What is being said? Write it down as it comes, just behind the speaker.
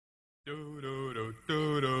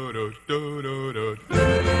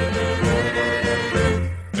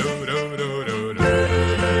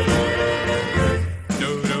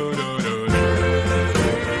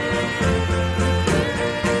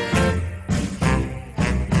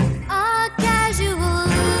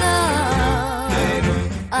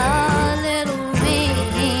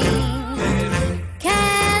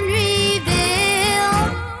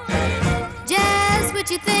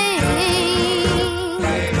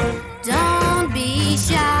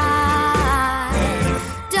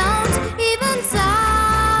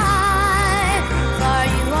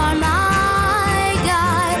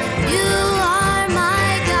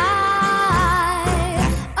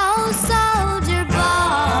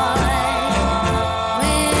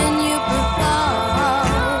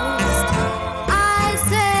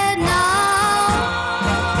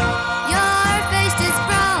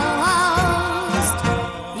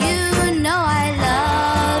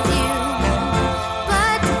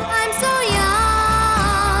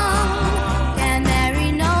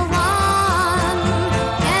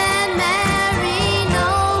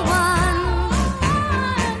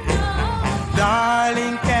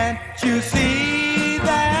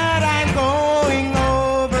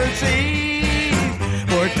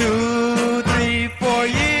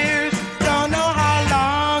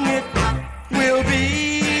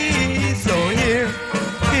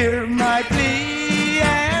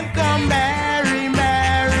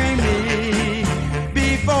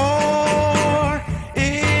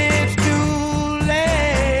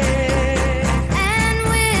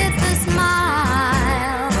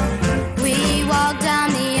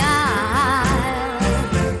Down the aisle.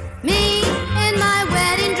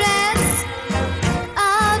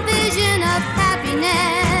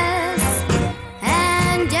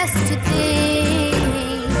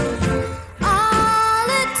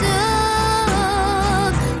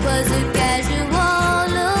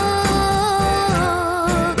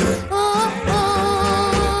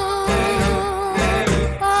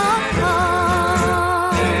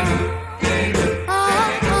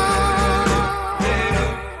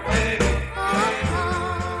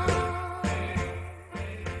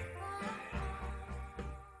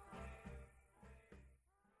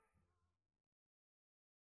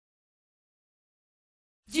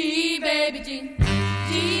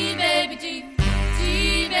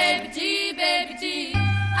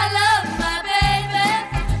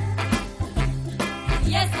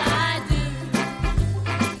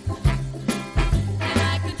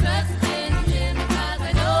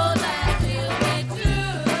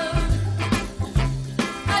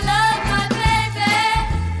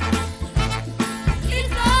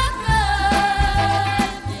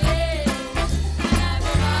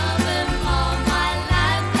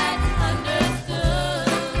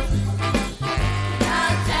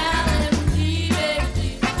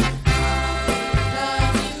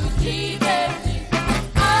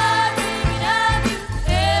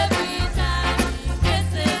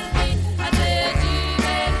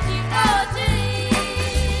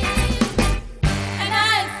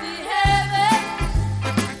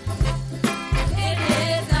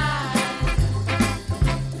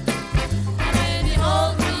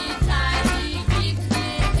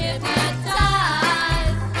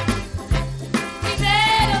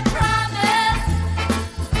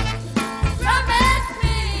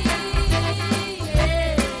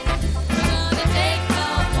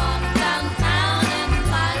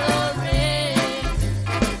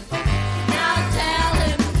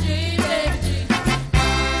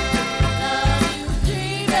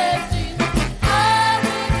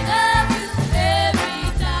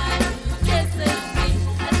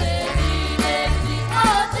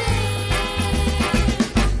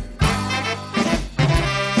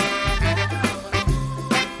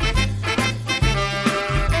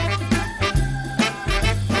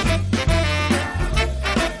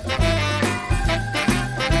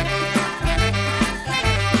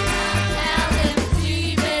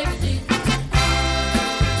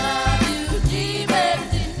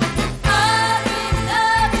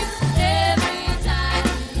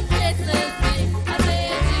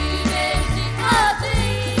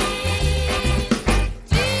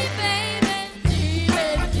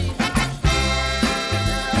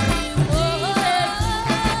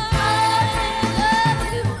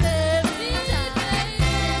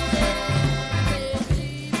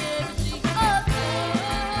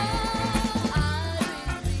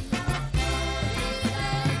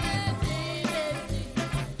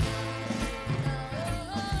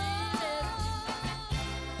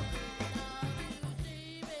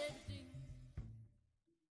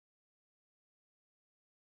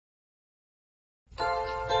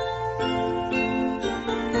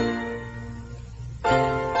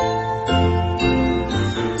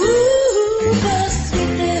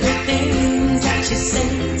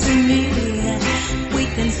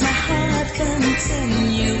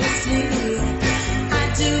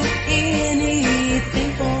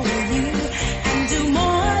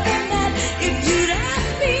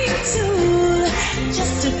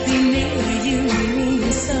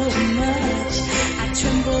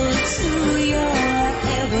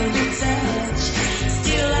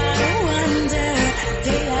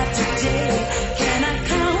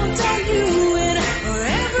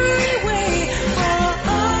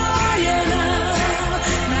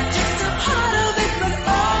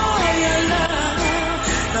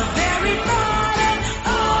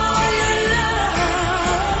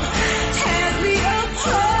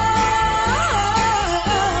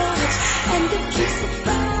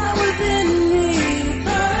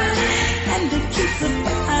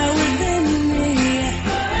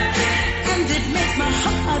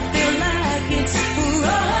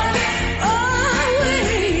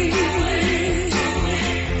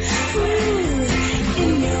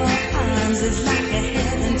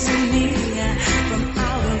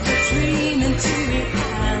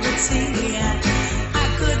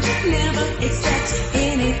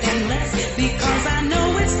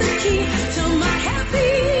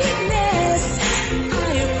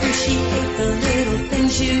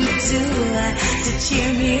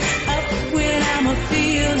 cheer me up when I'm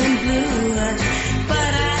feeling blue.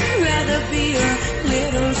 But I'd rather be a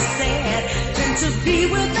little sad than to be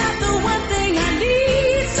without the one thing I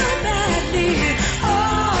need so badly.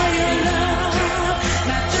 All your love,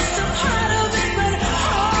 not just a part of it, but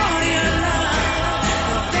all your love.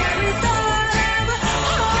 The very thought of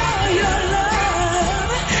all your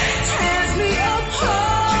love tears me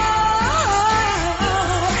apart,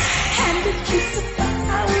 and it keeps the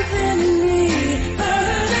fire within me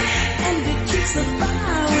burning, and it keeps the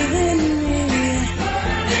fire within me,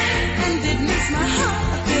 and it makes my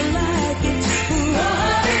heart feel like it's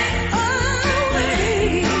running away.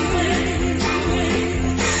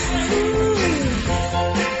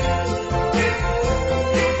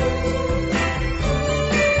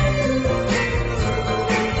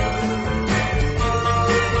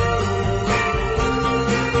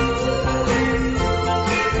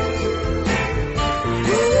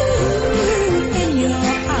 Ooh, in your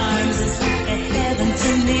arms is like a heaven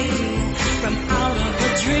to me, from out of a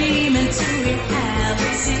dream into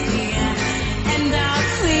reality. And I'll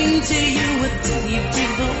cling to you with deep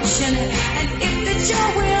devotion, and if it's your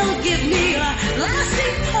will, give me a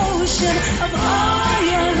lasting potion of all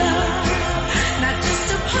your love, not just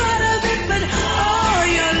a part of it, but all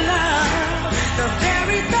your love. The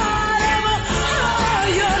very thought of all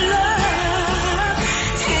your love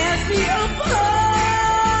tears me apart,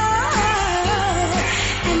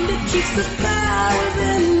 and it keeps the fire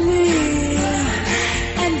within me,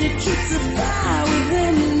 and it keeps the fire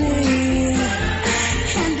within me,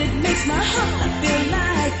 and it makes my heart feel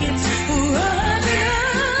like it's running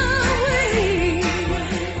away.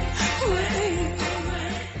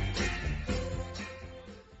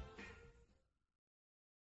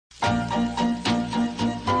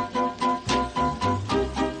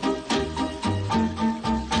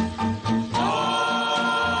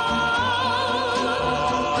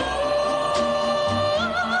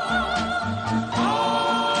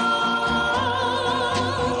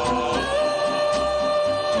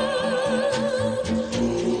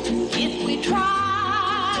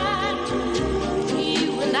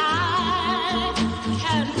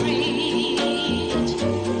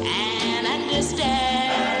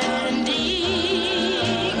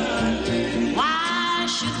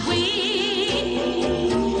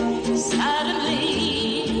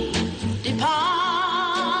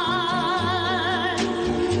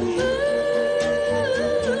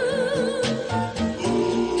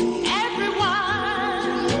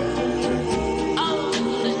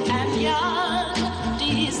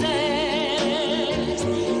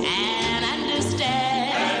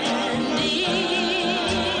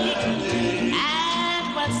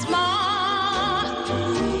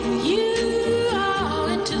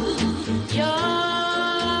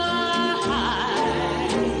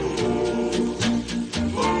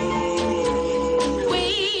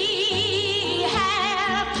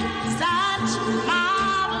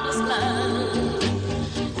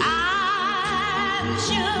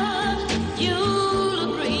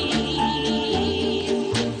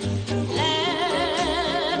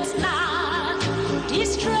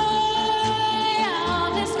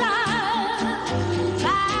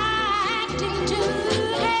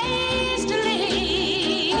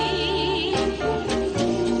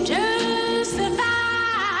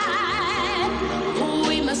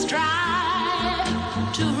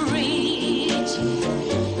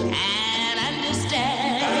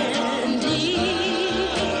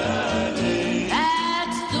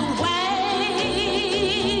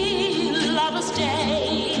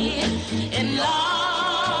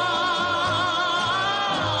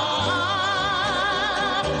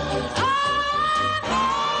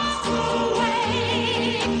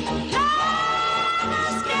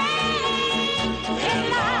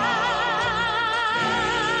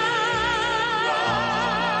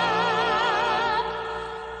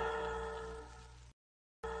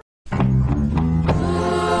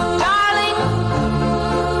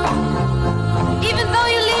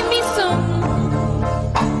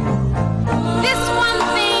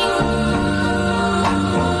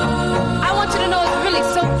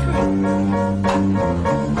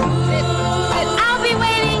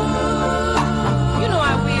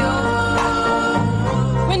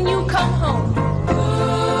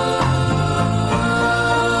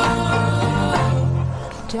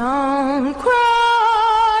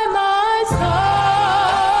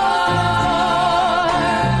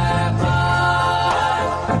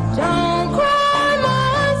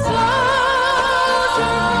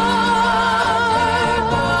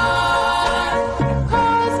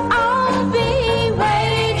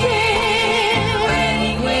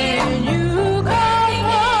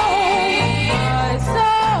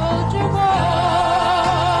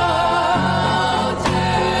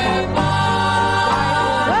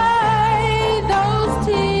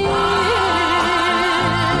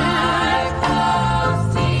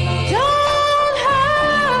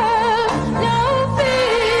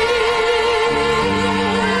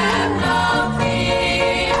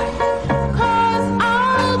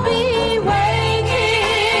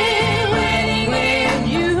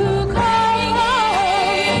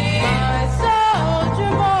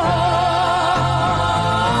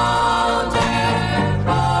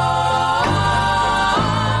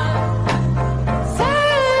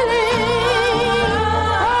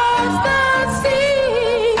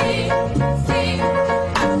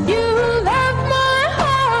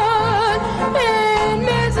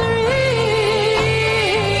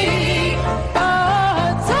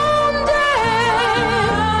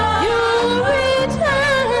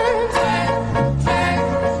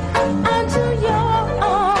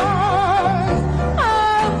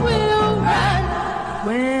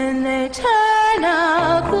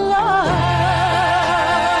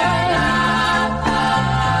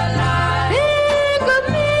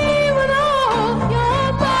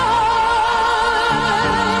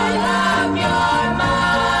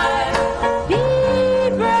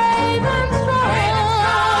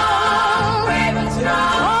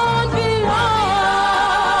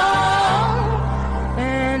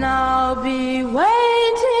 I'll be waiting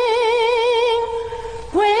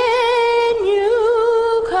when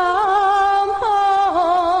you come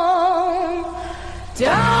home.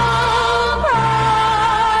 Don't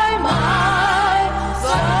cry, my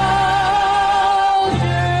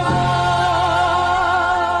soldier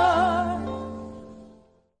boy.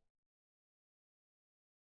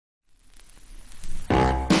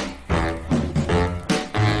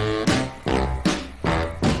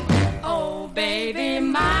 Oh, baby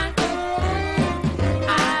mine,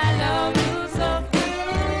 I love you so.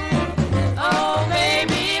 Oh,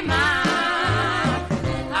 baby mine,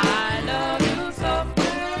 I love you so.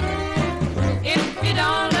 If you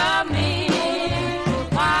don't love me,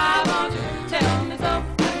 why won't you tell me so?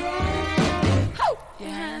 Oh, you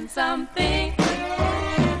handsome thing,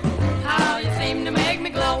 how you seem to make me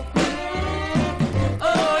glow.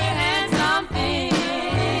 Oh, you handsome thing,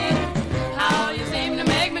 how you seem to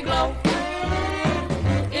make me glow.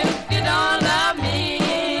 If you don't love me,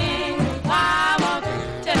 why won't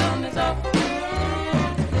you tell me so?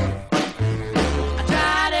 I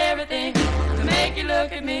tried everything to make you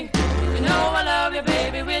look at me. You know I love you,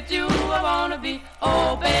 baby. With you I wanna be.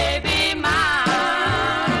 Oh, baby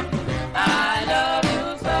mine, I love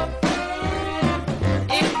you so.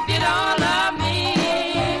 If you don't love me,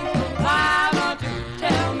 why won't you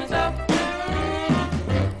tell me so?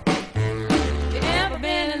 If you ever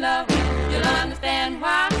been in love, you'll understand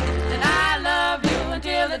why. That I love you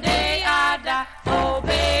until the day I die. Oh,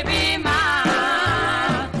 baby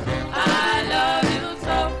mine, I love you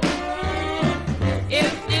so.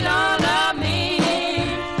 If you don't love me,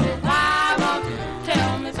 why won't you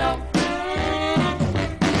tell me so?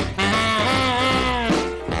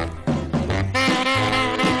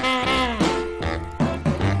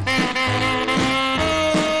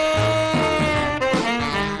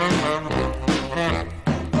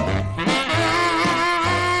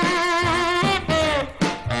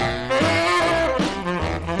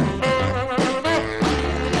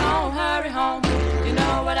 Don't hurry home, you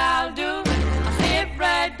know what I'll do. I'll sit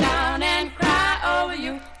right down and cry over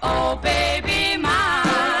you. Oh, baby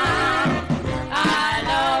mine, I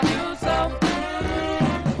love you so.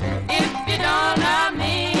 If you don't love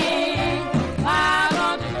me, why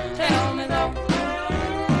won't you tell me so?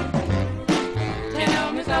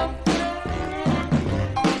 Tell me so.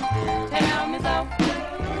 Tell me so.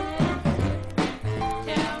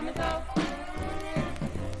 Tell me so.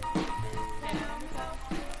 Tell me so.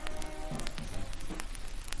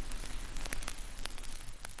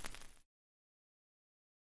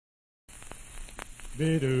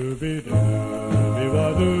 Be-do, be-do,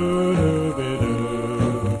 be-wa-do-do, be-do.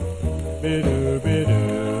 Be-do, be-do,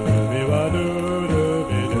 be-wa-do-do,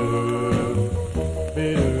 be-do.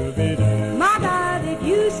 Be-do, be-do, My God, it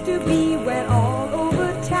used to be went all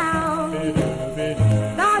over town. be-do, be-do,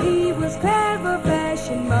 Thought he was clever,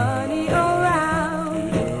 flashing money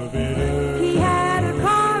around. be-do, He had a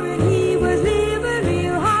car and he was living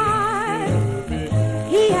real high. be-do.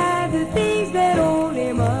 He had the things that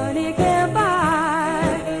only money can buy.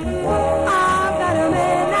 I've got a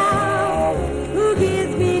man now who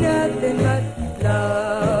gives me nothing but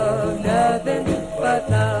love, nothing but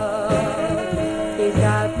love. He's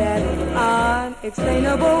got that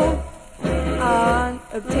unexplainable,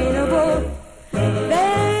 unobtainable.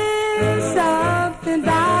 There's something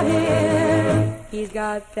about him. He's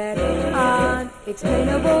got that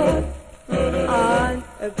unexplainable,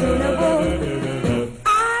 unobtainable.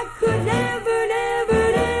 I could never, never,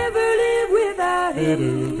 never live without him.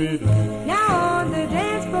 Be-do, be-do, Now on the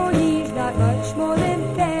dance floor, he's not much more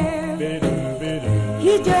than fair. be-do, be-do,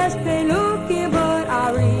 He's just plain looking, but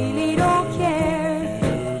I really don't care.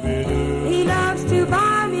 be-do, He loves to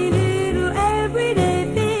buy me little everyday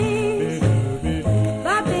things, be-do,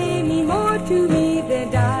 but they mean more to me than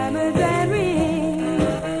diamonds and rings.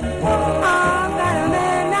 I've got a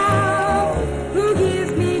man now who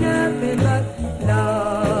gives me nothing but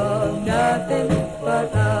love, nothing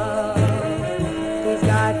but love. He's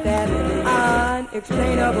got that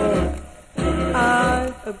unexplainable,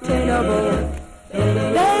 unobtainable.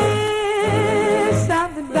 There's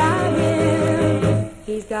something about him.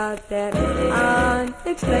 He's got that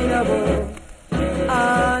unexplainable,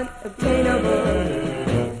 unobtainable.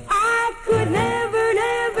 I could never,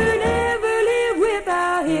 never, never live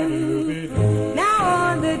without him. Now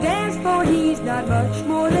on the dance floor, he's not much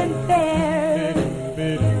more than fair.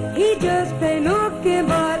 be-do, He just plain looking,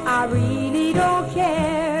 but I really don't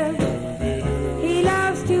care. He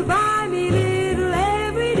loves to buy me little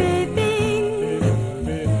everyday things,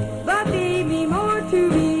 but they mean more to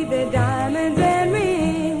me than diamonds and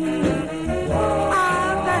rings.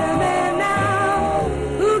 I've got a man now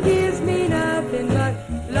who gives me nothing but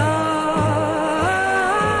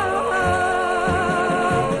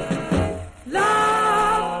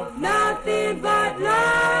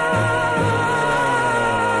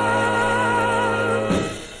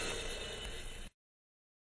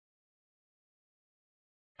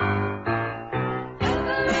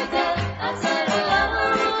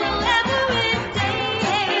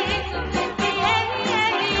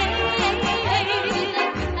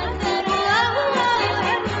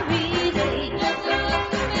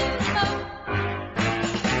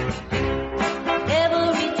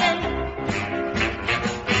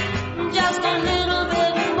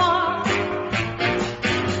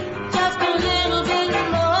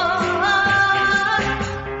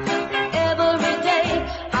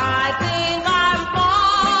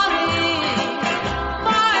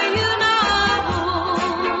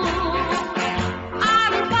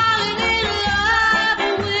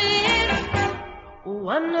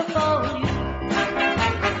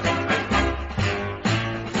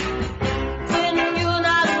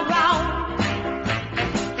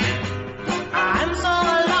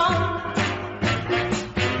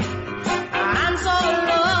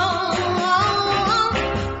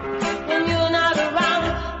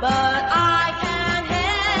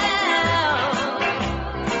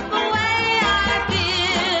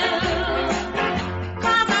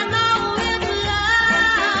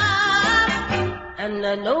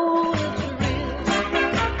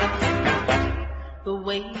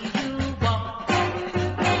way you walk,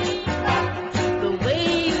 the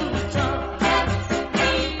way you talk,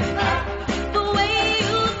 the way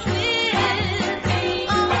you twist,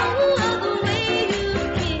 oh, the way you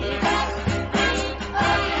kiss.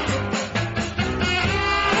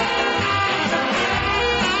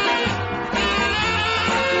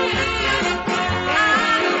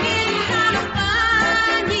 I'm getting kind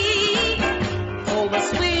of funny over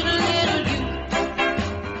sweet little you.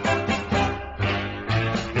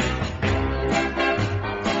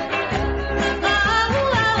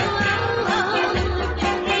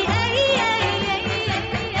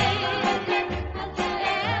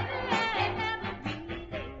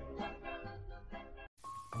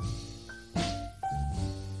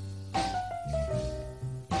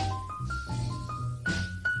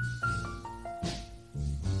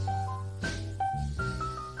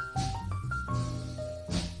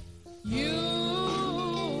 You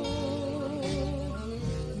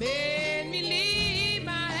made me leave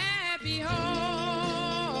my happy home.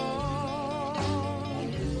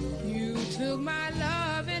 You took my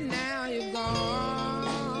love and now you're gone.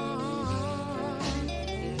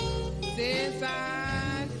 Since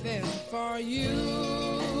I fell for you.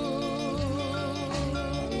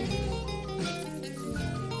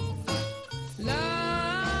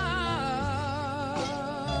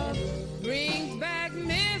 Love brings back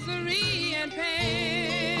misery and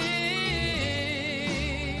pain.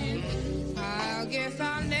 I guess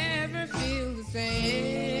I'll never feel the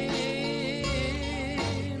same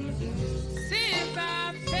since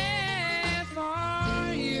I fell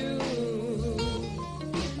for you.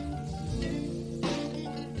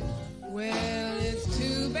 Well, it's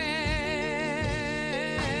too bad,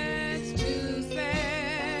 it's too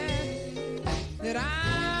sad that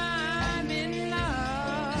I'm in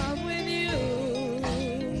love with you.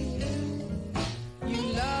 You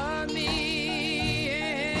love me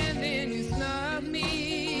and then you snub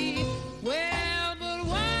me. Well, but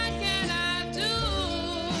what can I do?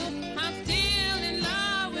 I'm still in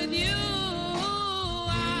love with you.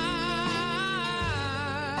 I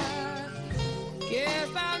guess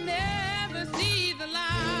I'll never see the light.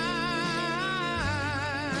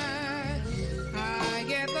 I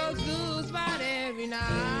get those blues about every night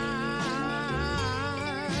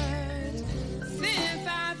since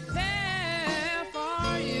I fell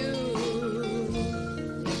for you.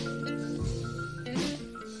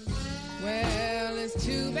 Well, it's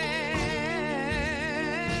too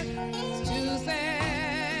bad, it's too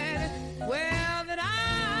sad. Well, that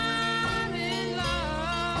I'm in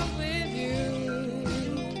love with you.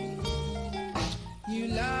 You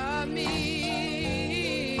love me,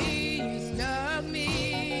 you snub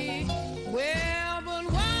me. Well, but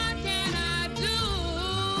what can I do?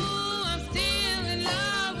 I'm still in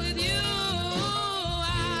love with you.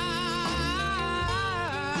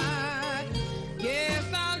 I guess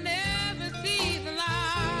I'll never see the light.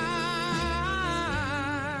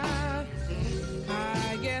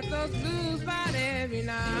 I get those blues about every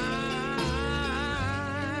night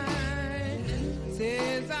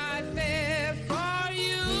since I fell for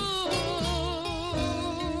you.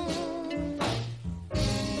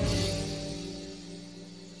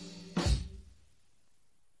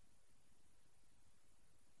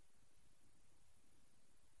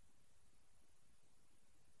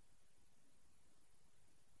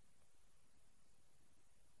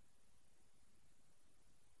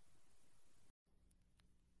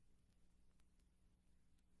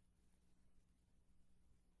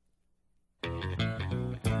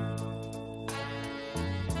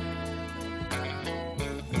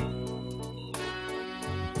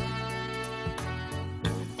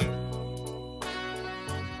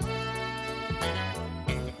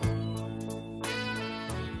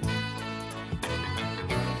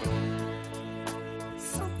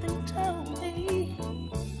 Something told me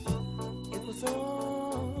it was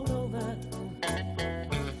all over.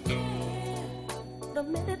 The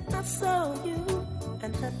minute I saw you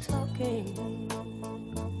and her talking,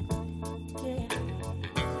 yeah.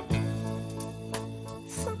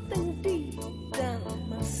 Something deep down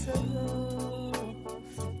my soul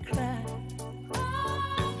cried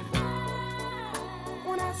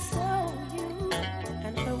when I saw you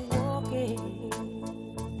and her walking.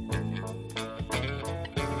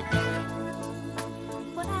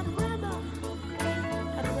 But I'd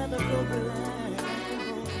rather go blind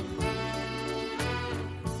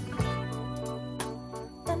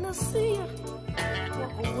than to see you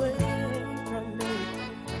walk away from me.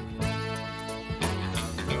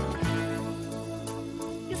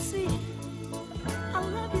 You see, I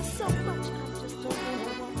love you so much, I just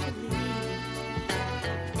don't want to leave.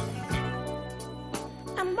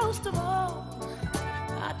 And most of all,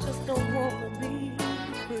 I just don't want to be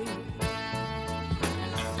free.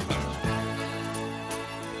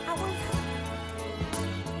 I was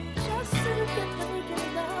just sitting here thinking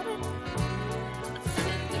about it.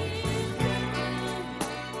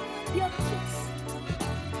 Your kiss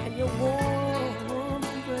and your warm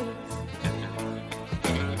embrace.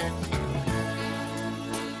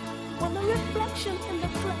 When the reflection in the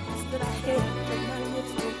glass that I held when my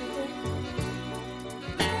lips were red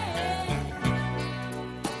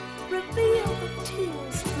revealed the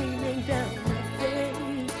tears streaming down my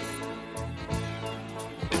face.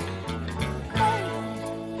 Baby,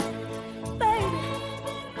 baby,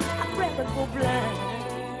 I'd rather go blind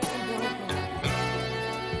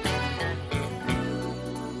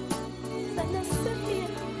than to sit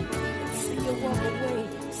here and see you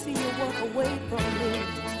walk away from me.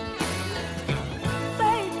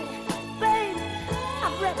 Baby, baby,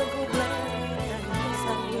 I'd rather go blind, yes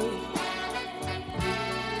I would.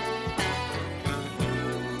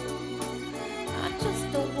 I just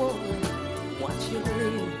don't want to watch you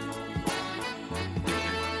leave.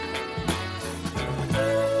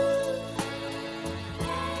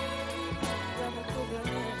 Rather go blind.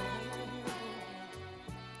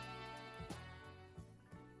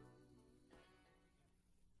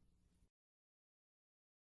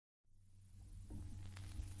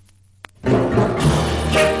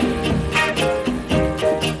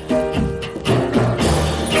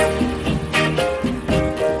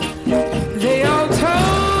 They all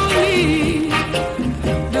told me,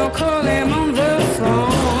 don't call him on the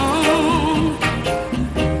phone.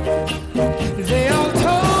 They all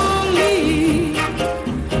told me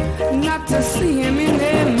not to see him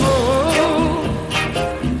anymore.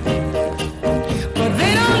 But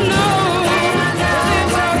they don't know what they're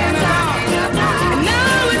talking about. And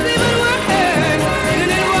now it's even worse than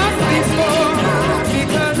it was before,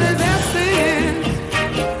 because his absence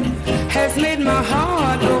has made my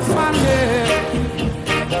heart go fonder.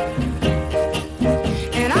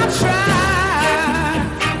 And I tried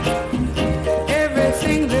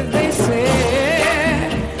everything that they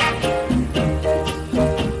said,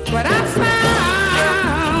 but I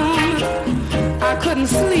found I couldn't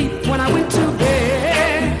sleep when I went to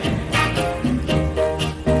bed.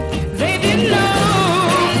 They didn't know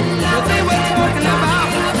what they were talking about,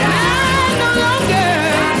 and I no longer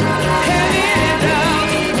have any doubt,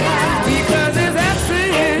 because his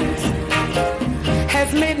absence has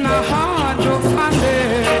made my heart go fonder.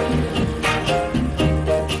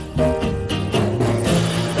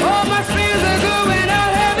 All my friends are going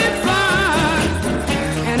out having fun,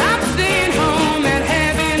 and I'm staying home and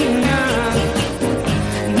having none.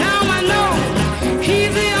 Now I know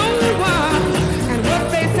he's the only one, and what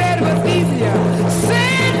they said was easier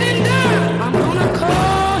said than done. I'm gonna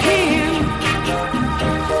call him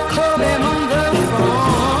on the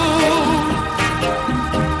phone,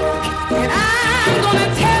 and I'm gonna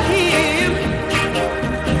tell him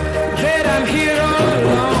that I'm here all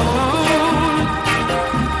alone.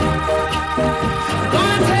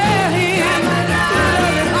 Gonna tell him that love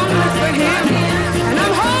is only for him, and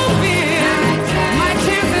I'm hoping my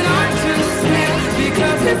chances aren't too slim,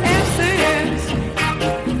 because his absence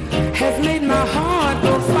has made my heart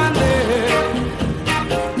go fonder.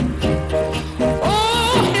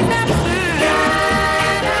 Oh, his absence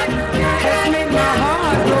has made my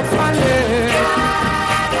heart go fonder.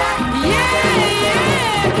 Yeah,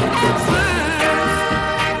 absence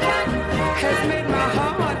has made my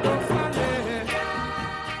heart go fonder.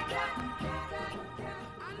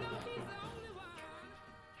 I know he's the only one.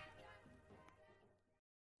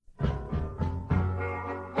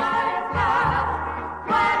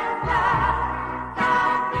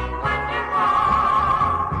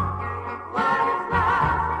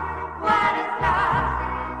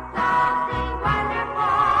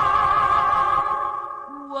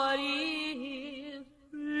 What is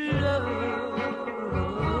love?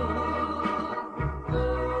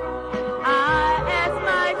 I ask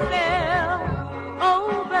myself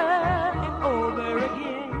over and over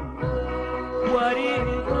again, what is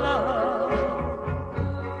love?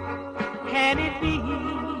 Can it be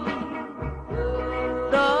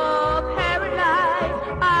the paradise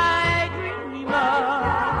I dream of?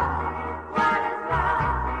 What is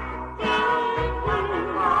love?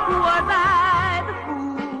 Was I the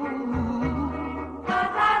fool?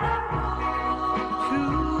 Was I the fool to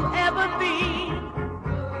ever think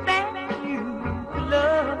that you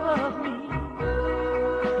love me?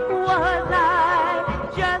 Was I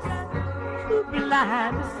just too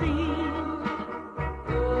blind to see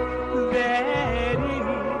that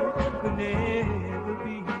it could never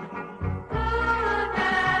be? Could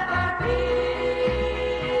never be.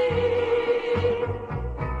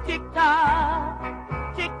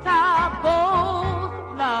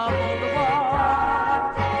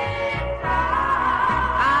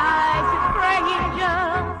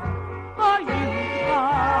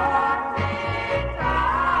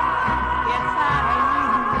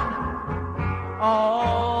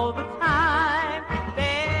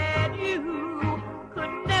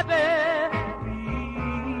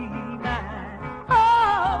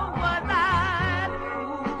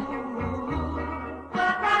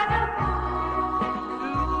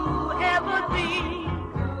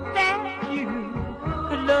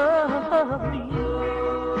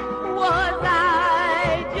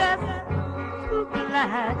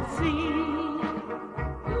 seem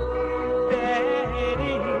that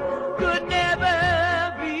it could never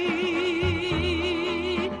be.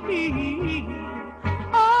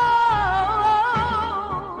 Oh,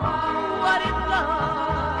 what is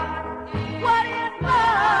love? What is love?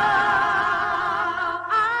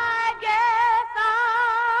 I guess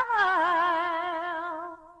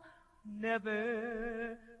I'll never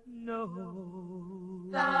know.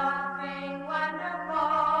 Something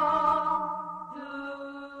wonderful to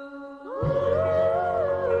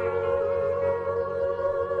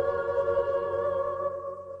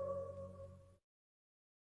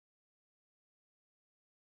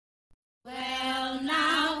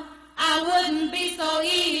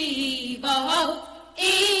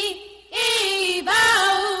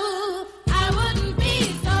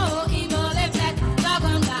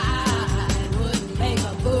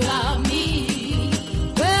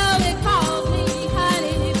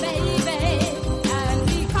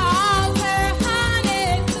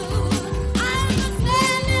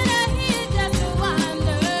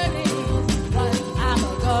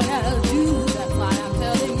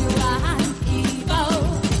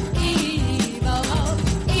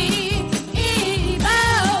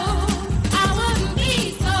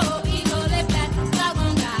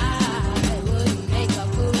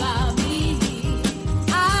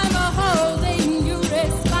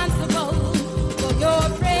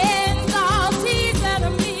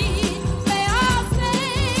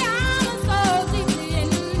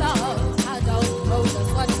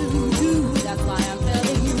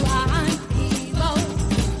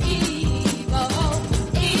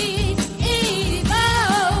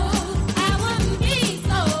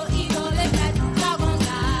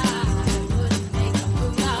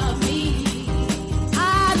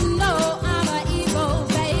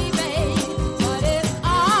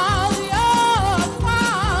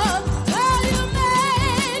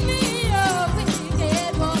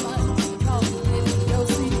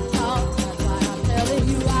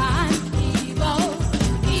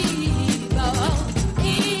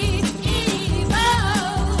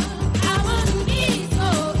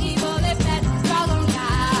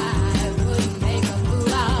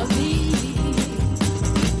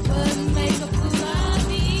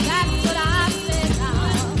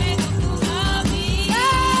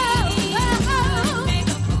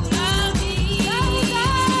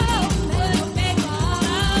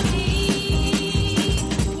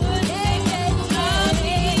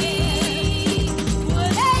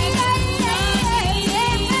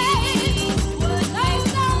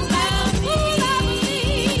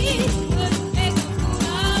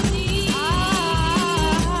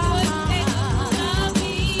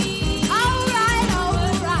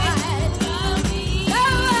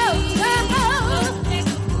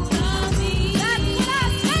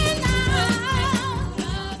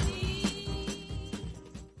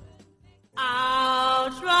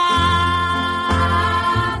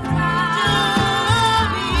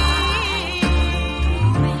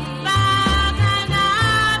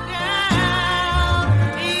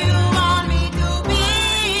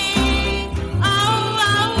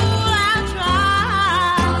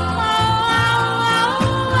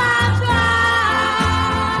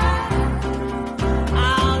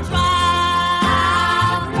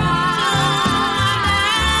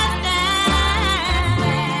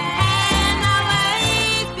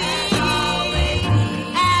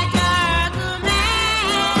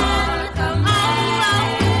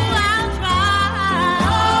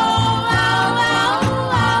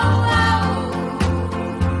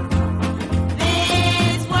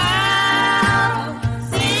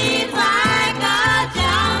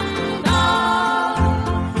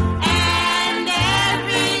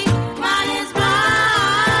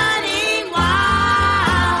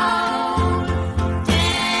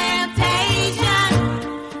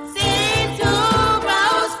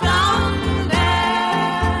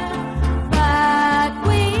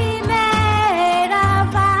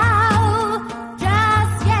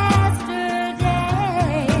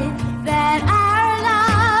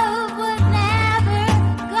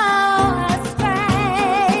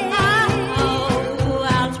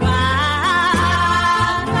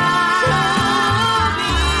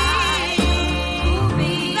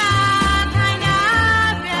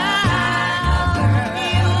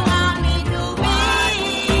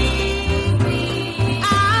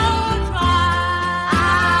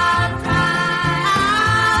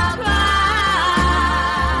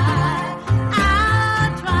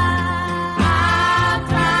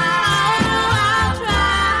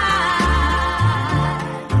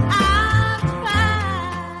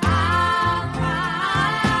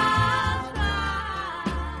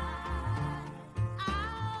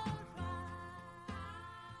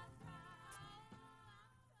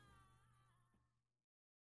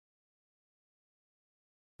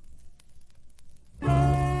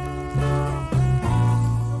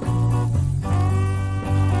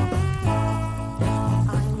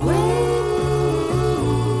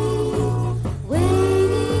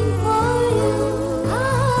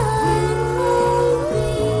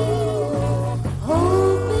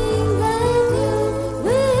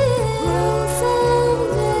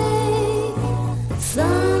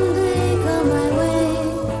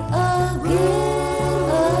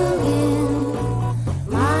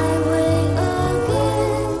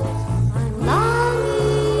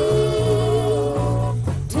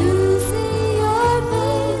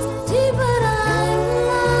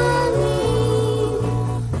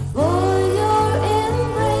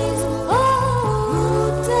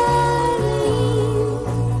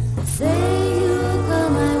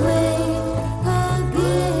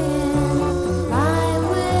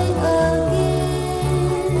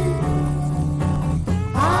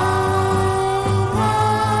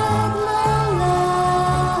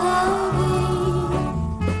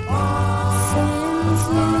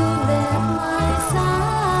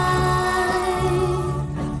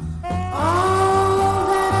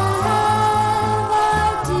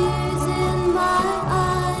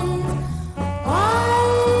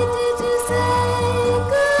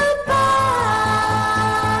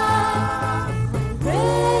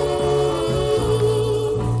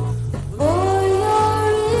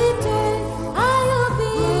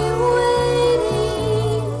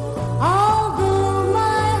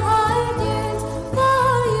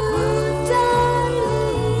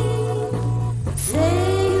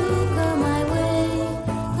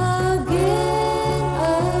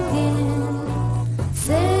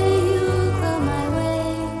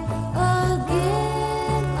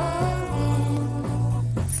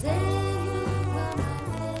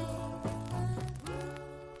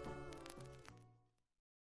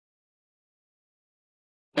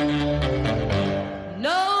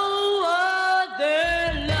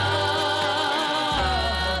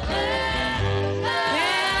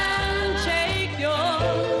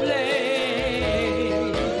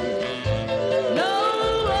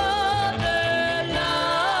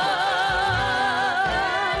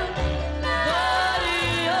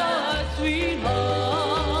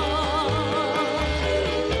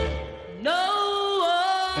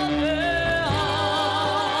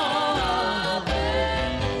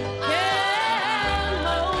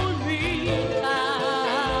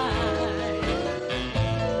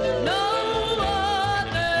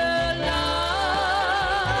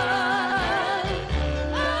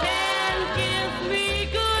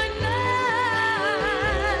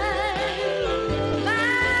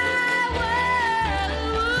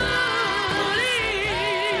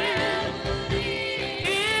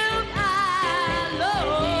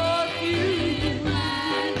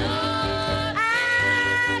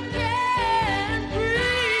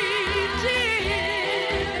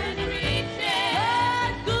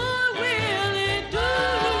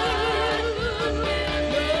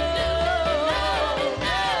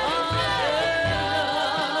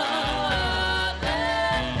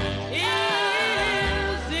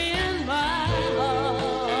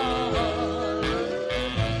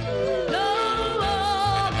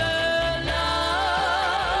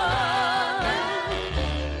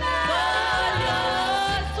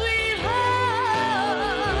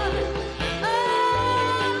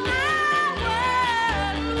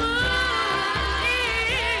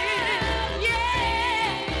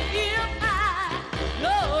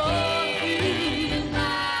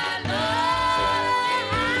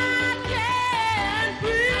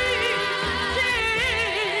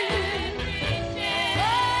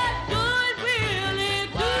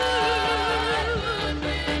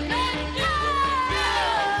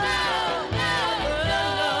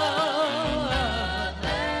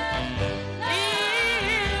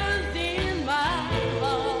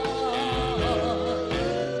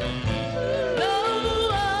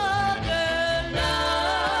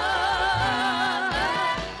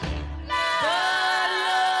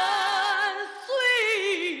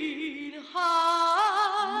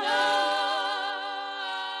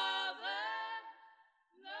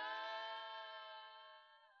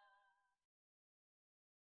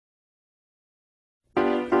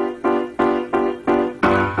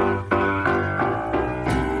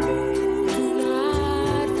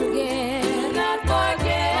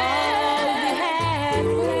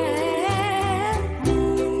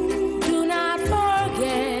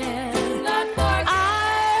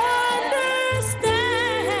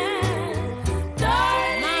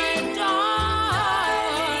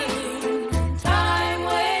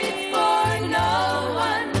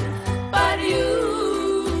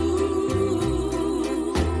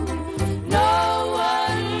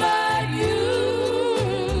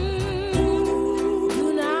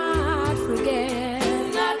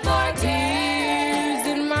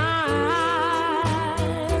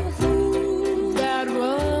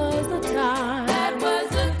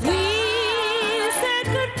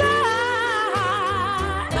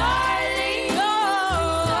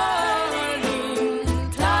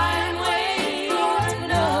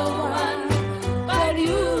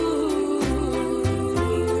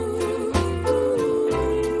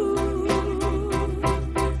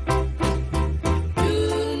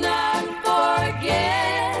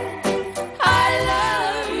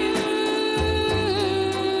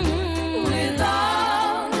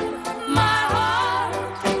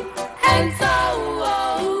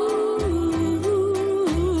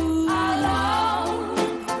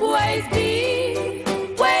always be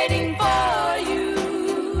waiting for you.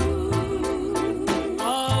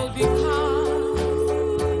 All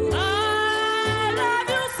because I love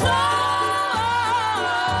you so.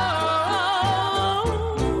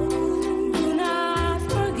 Do not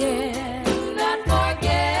forget, my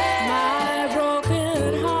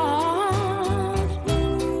broken heart.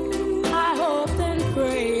 I hope and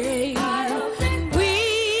pray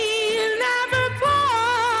we'll never part.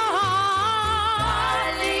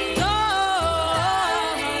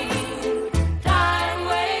 Time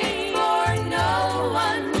waits for no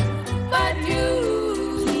one but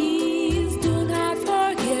you. Please do not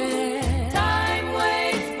forget. Time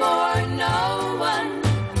waits for no one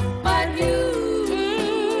but you.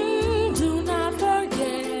 Do not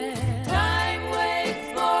forget. Time waits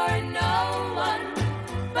for no one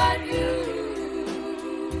but you.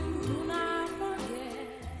 Do not forget.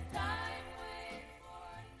 Time waits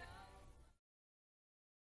for no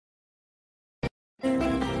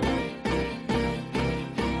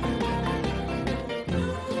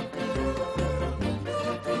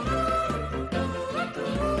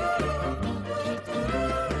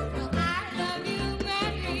I love you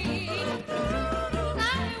badly.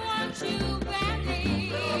 I want you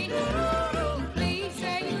badly. Please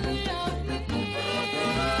say you love me.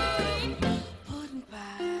 Pudding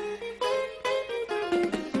pie.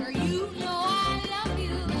 Girl, you know I love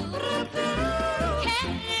you.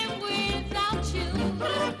 Can't live without you.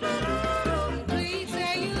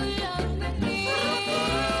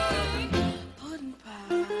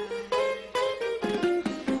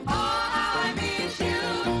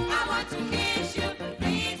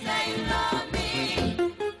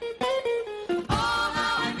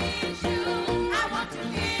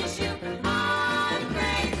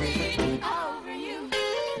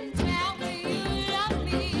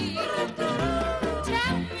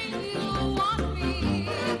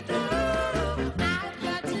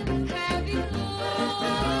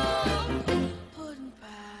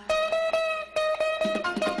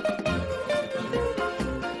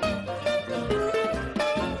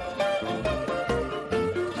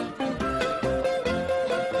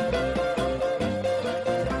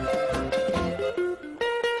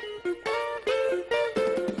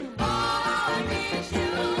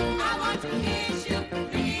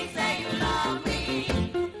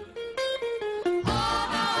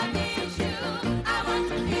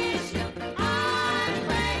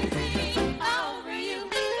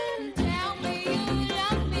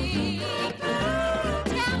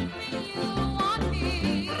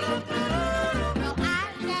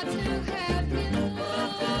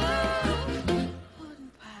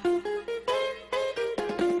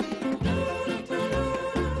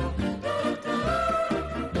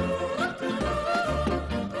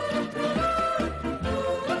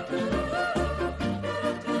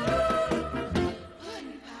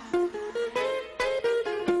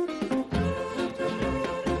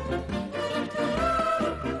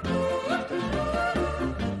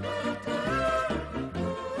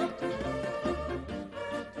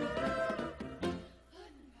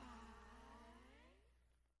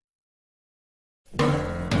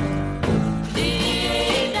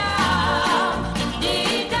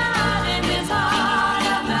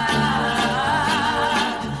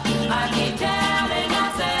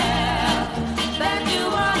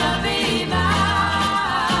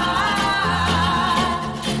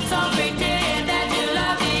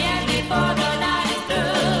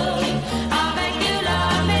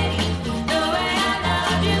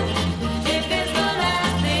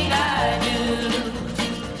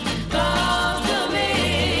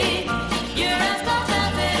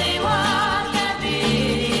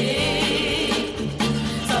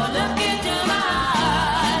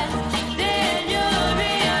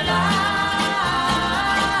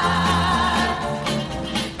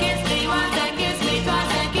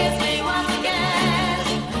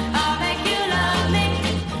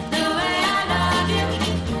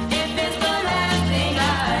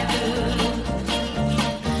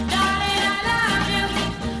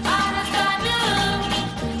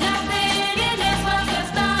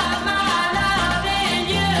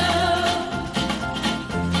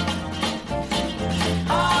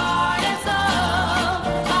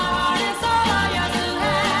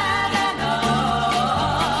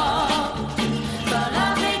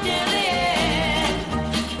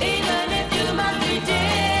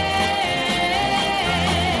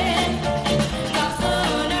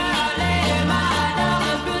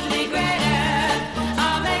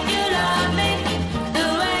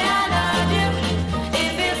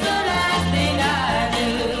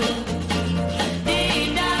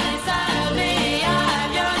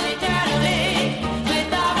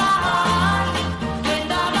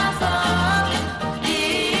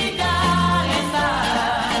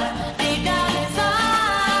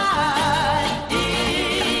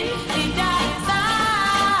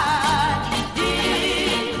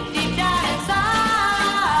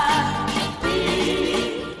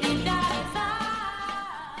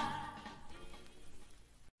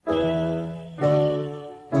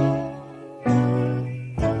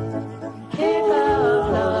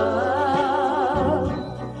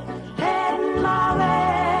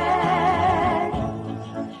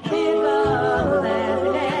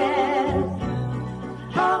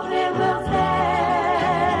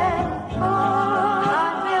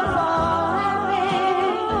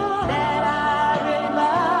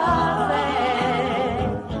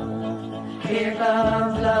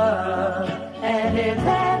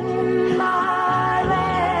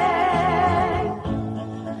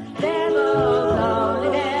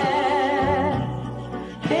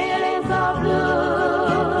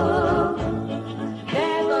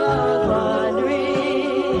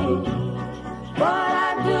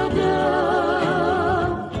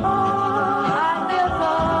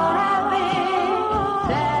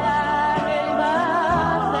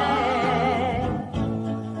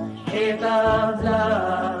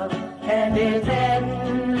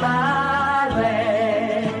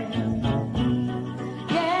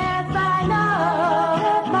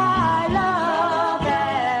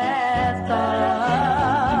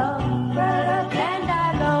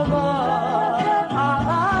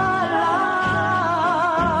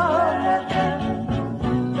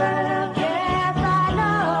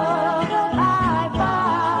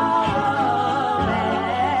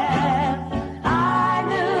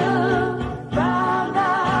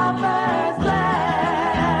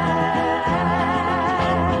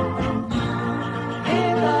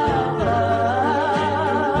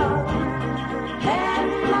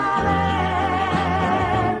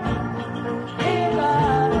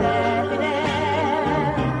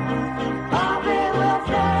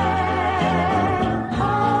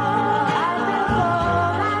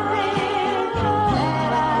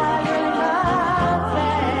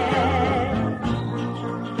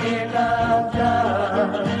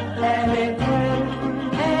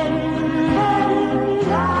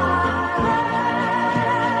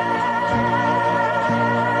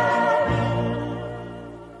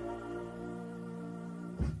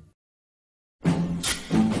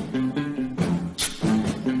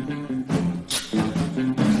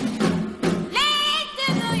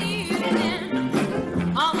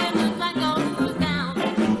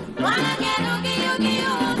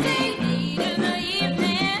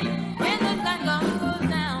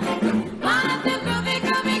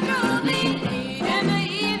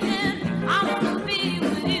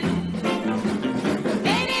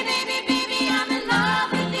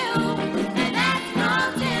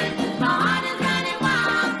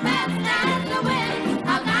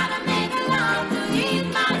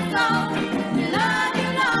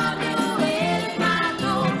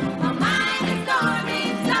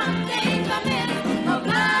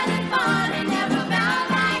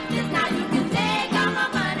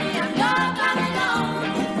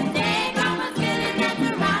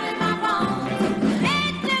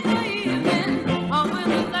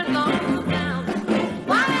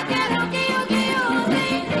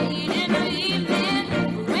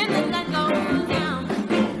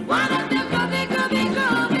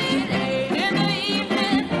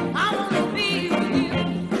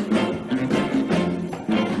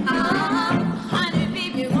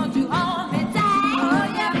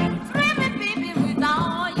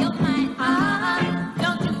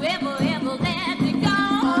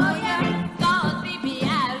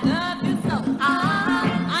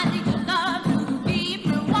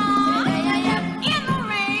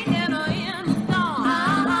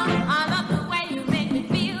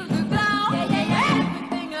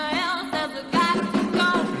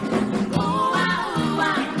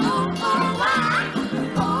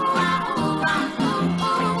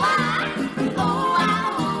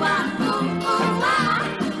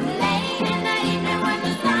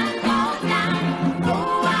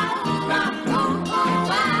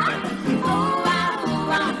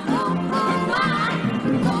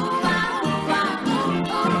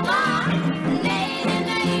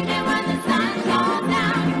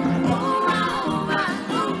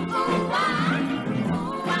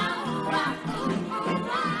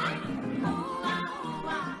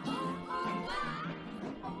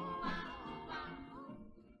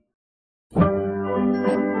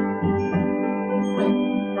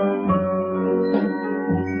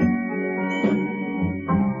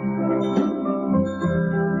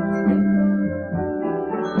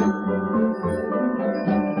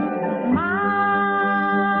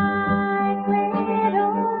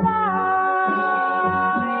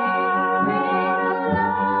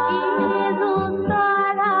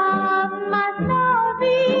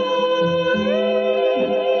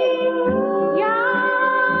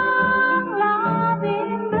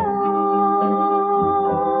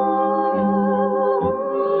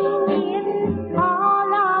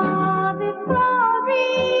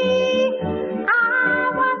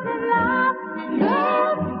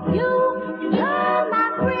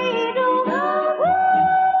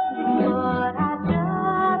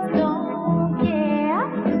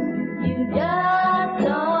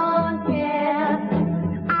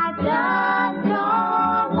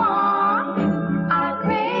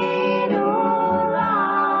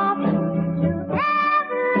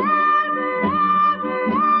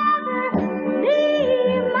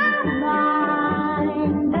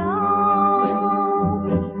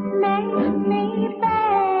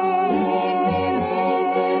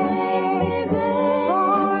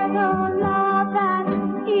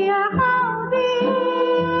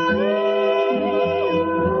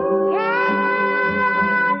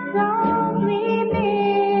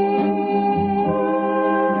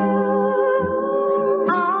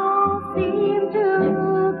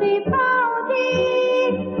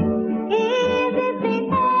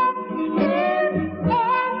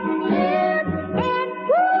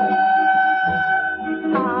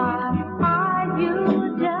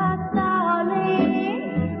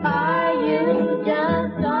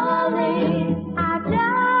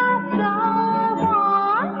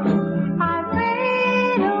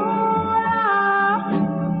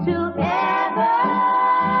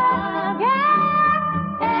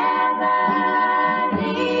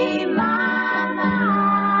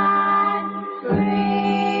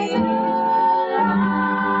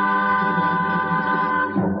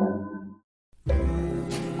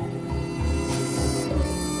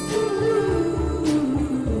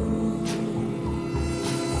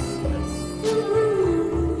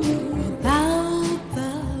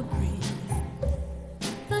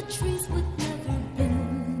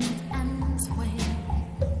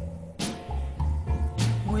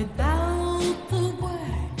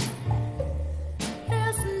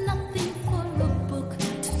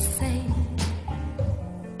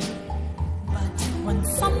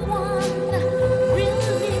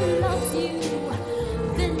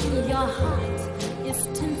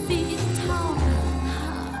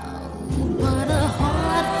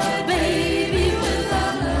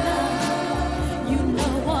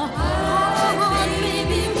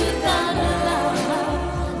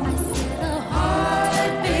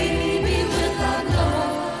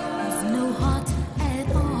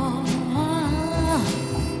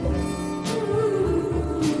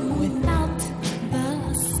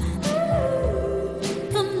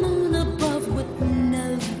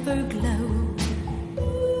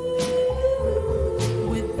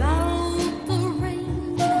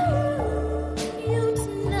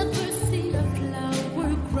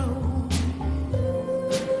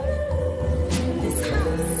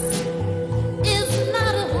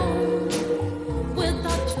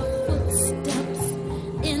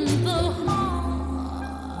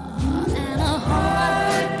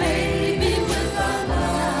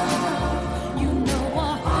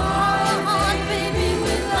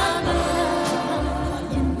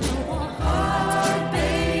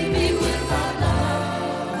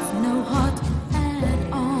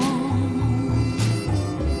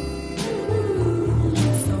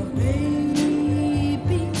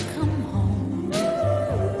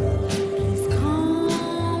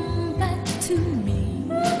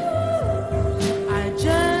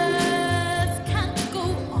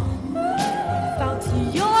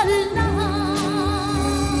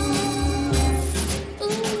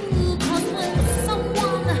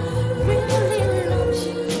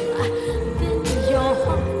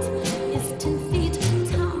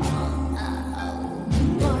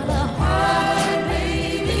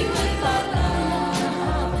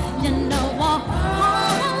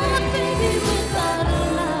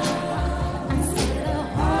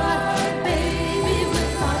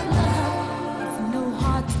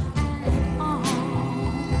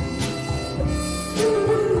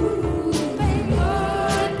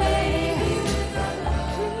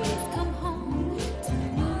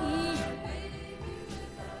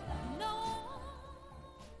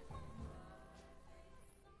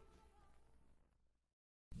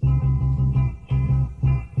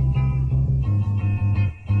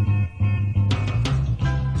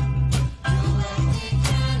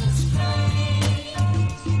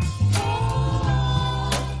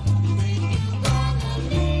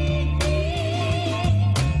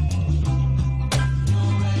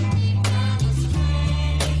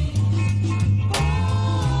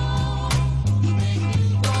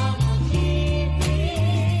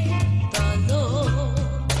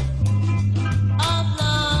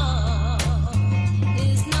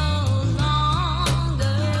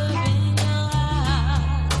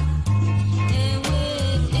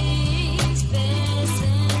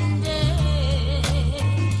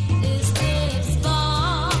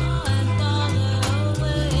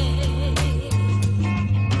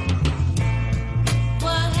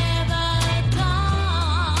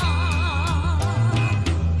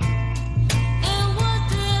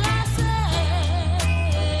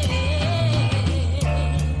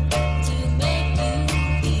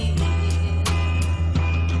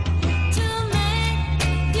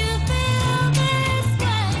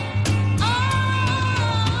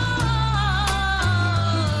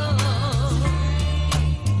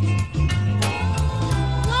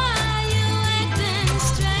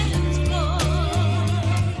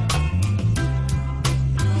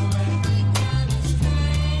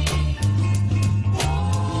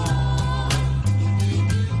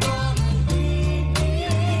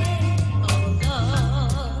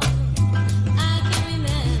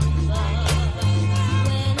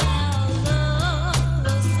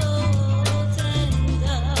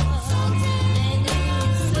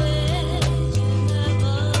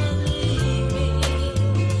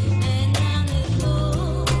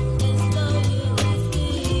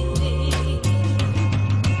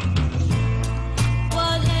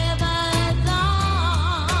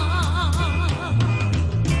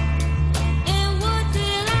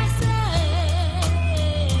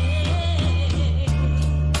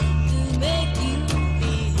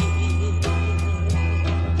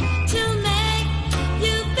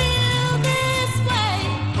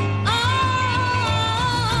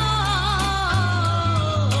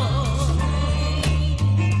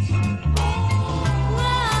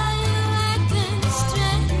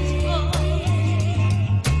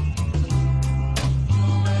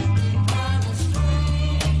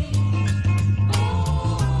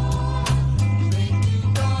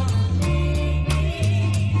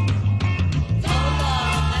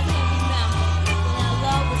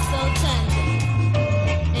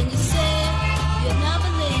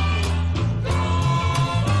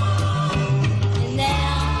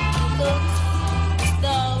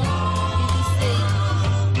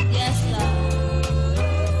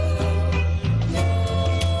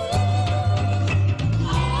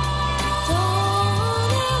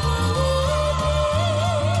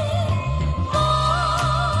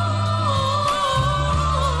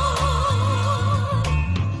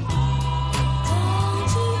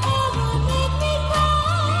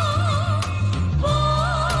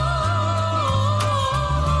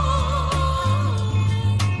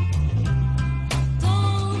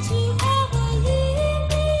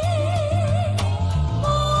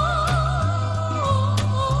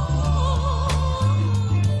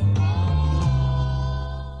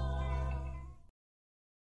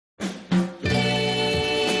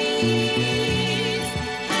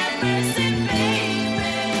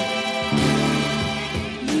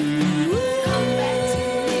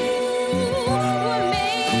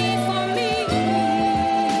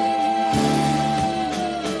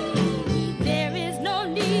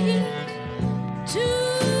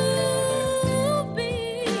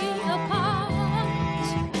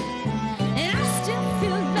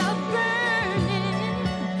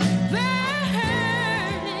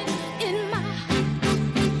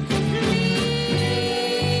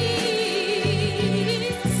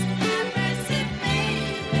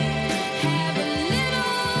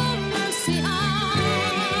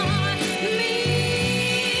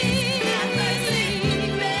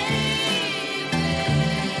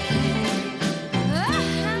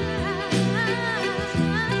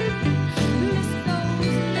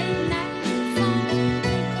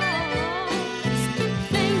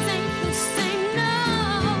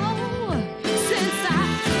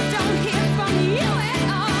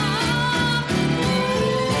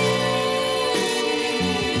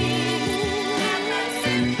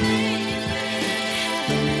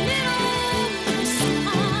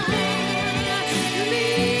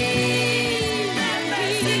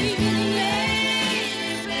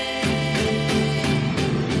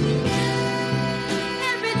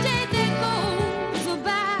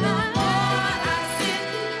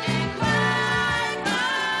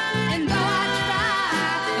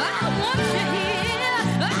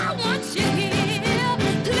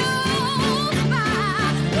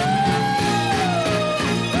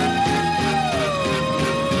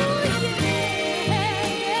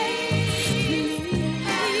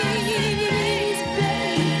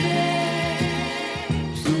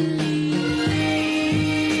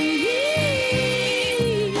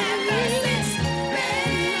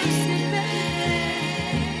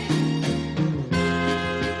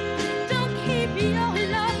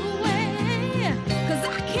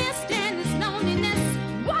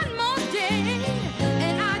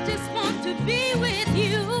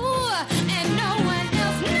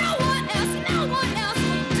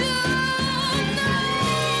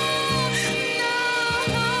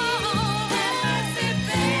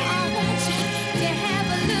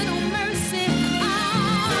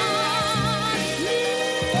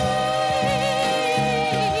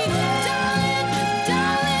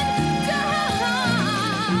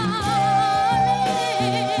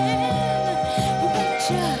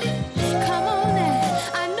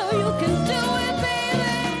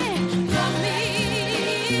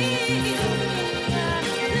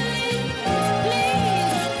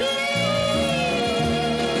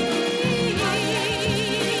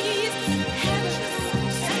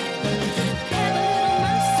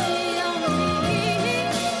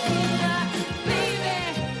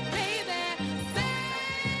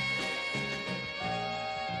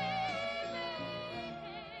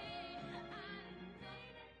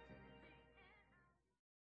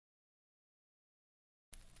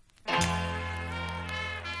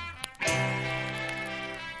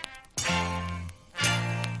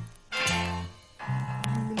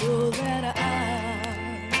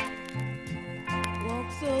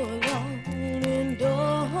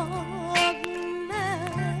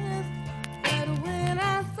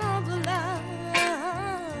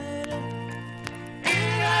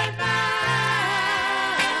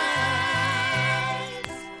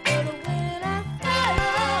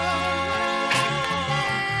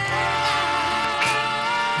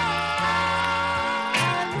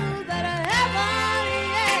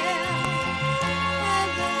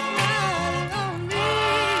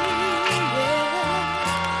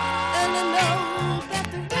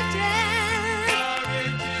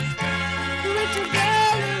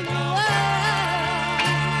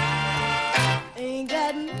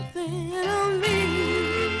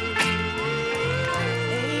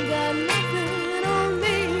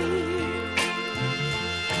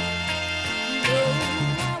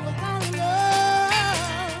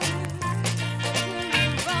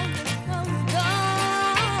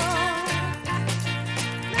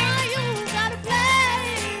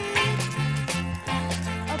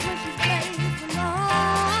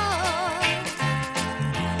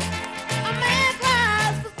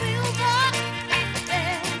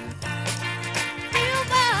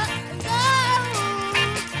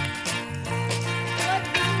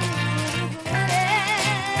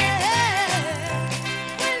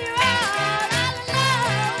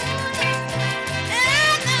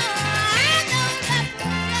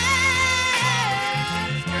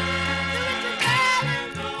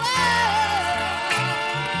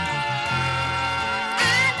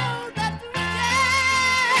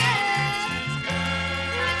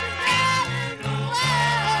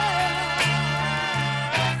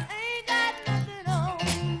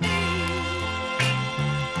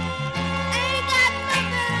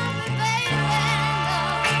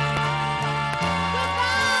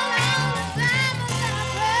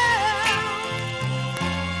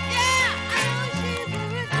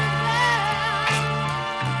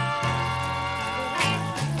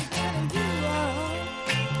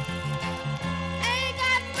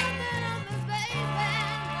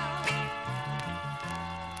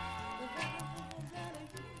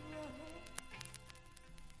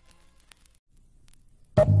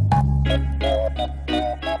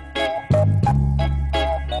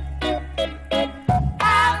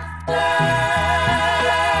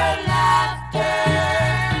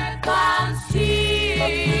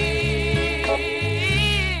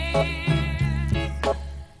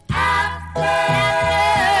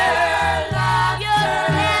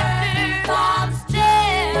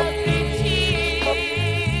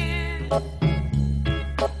 When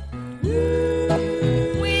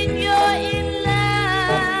you're in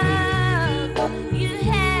love, you're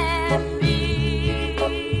happy.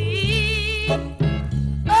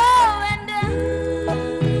 Oh, and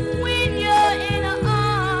when you're in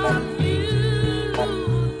arms, you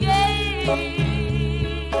gain.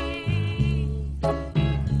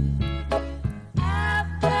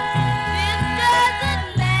 This doesn't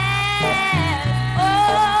last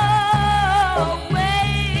always.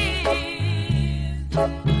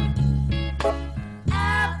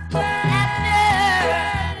 After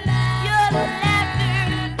your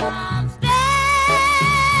laughter comes down.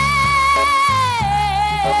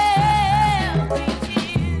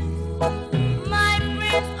 My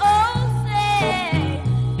friends all say,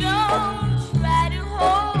 don't try to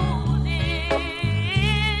hold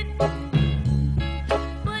it.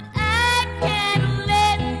 But I can't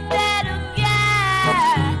let that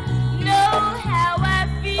guy know how I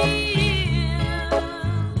feel.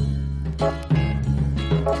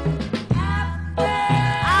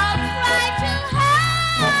 I'll try to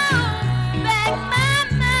hold back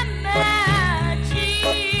my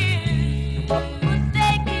tears, but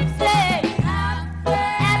they keep saying after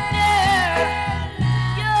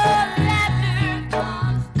your laughter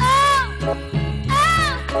comes,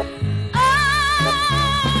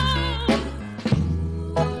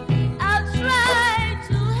 I'll try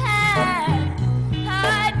to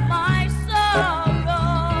hide my sorrow.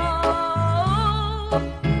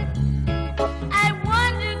 I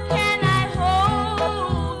wonder, can I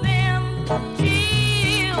hold them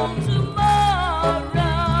till tomorrow?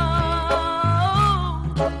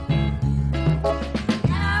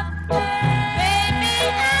 Baby,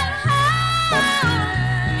 I'll hold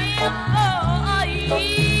them for a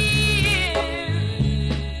year.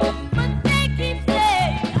 But they keep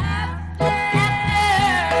saying after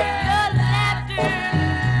your laughter.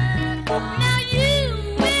 Now you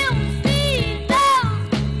will see those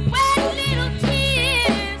wet little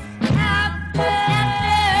tears after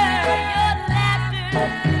your laughter.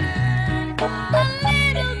 A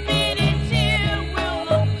little bitty tear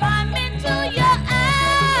will come into your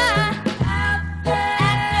eye after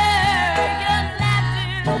your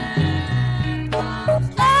laughter.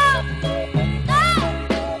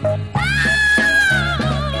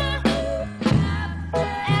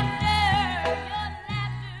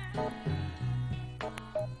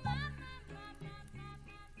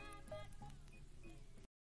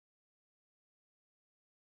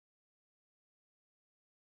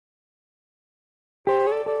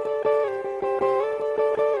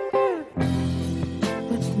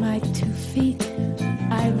 With my 2 feet,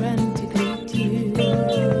 I run to greet you.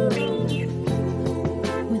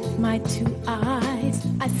 With my 2 eyes,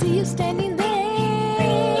 I see you standing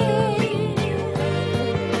there.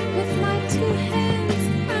 With my 2 hands,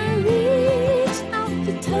 I reach out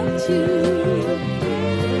to touch you.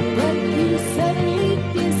 But you suddenly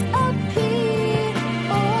disappear.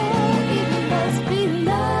 Oh, it must be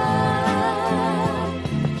love.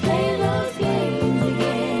 Play those games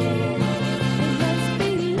again. It must be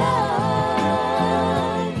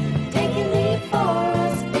love taking me for a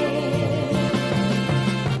spin.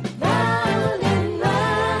 Round and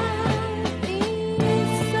round in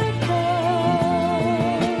circle,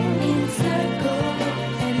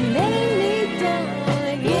 and letting me down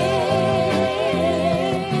again.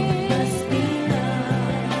 Must be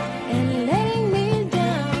love, and letting me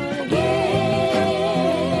down again.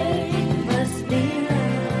 Must be love.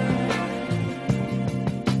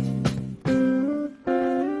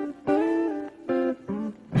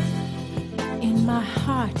 In my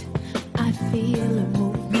heart, I feel a